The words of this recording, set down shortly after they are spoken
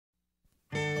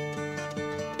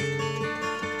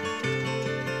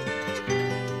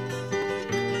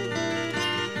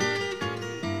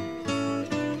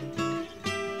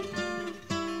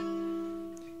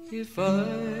If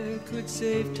I could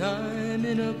save time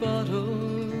in a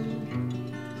bottle,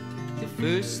 the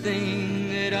first thing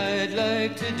that I'd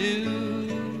like to do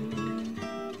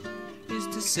is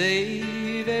to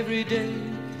save every day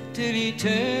till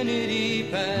eternity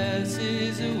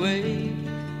passes away,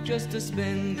 just to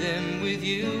spend them with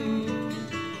you.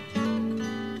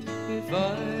 If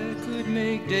I could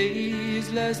make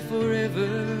days last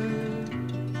forever,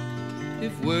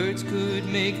 if words could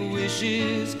make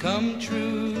wishes come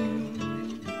true,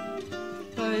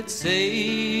 I'd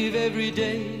save every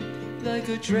day like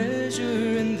a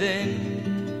treasure, and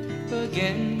then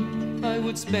again I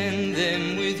would spend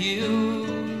them with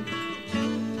you.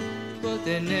 But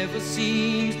there never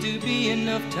seems to be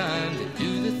enough time to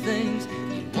do the things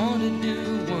you want to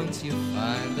do once you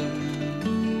find them.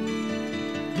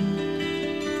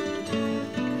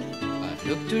 I've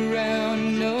looked around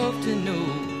enough to know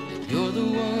you're the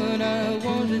one I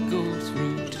want to go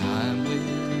through time with.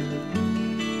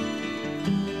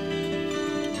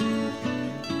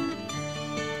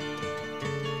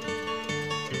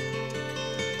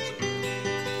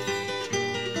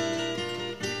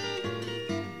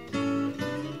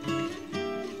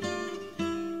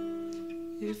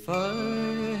 If I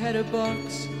had a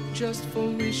box just for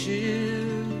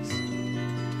wishes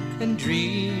and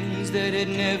dreams that had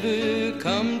never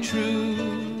come true,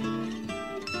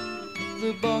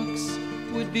 the box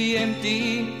would be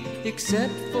empty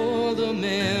except for the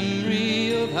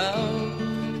memory of how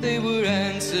they were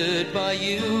answered by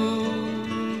you.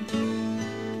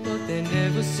 But there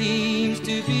never seems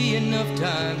to be enough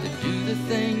time to do the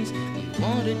things you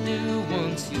want to do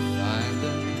once you find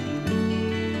them.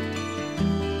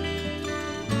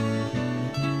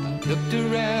 I've looked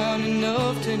around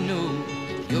enough to know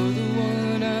you're the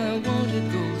one I want to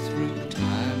go through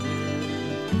time with.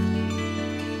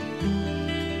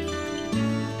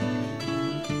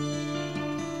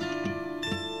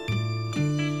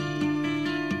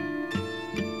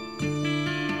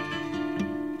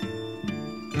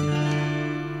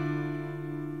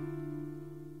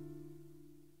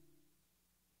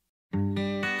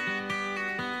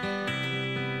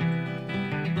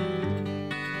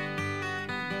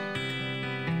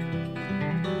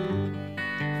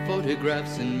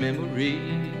 Photographs and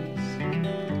memories,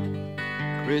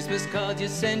 Christmas cards you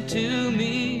sent to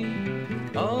me,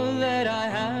 all that I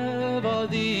have are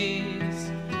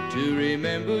these to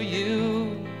remember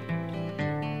you.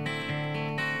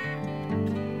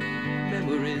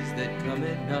 Memories that come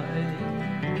at night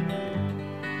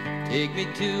take me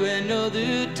to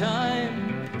another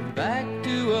time, back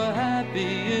to a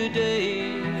happier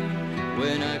day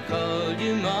when I called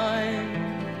you mine.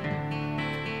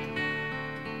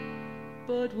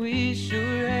 But we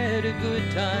sure had a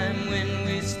good time when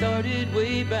we started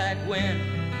way back when.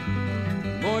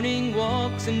 Morning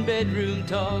walks and bedroom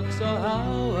talks, oh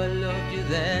how I loved you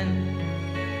then.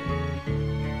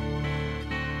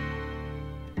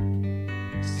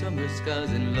 Summer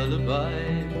skies and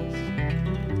lullabies,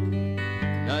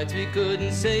 nights we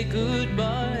couldn't say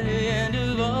goodbye, and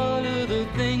of all of the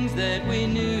things that we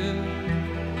knew,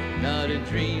 not a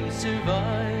dream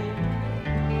survived.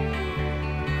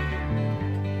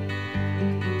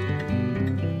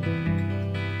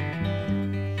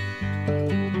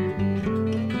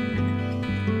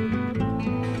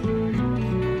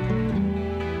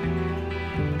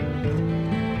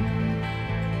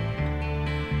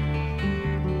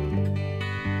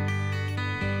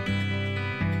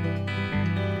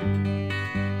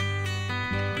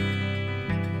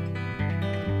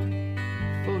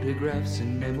 Photographs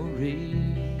and memories,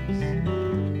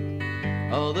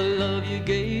 all the love you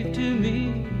gave to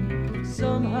me,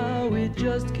 somehow it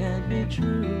just can't be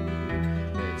true.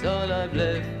 It's all I've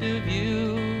left of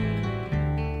you.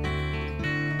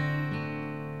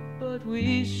 But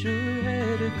we sure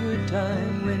had a good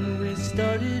time when we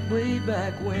started way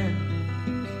back when.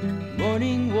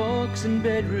 Morning walks and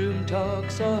bedroom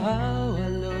talks, oh how I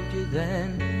love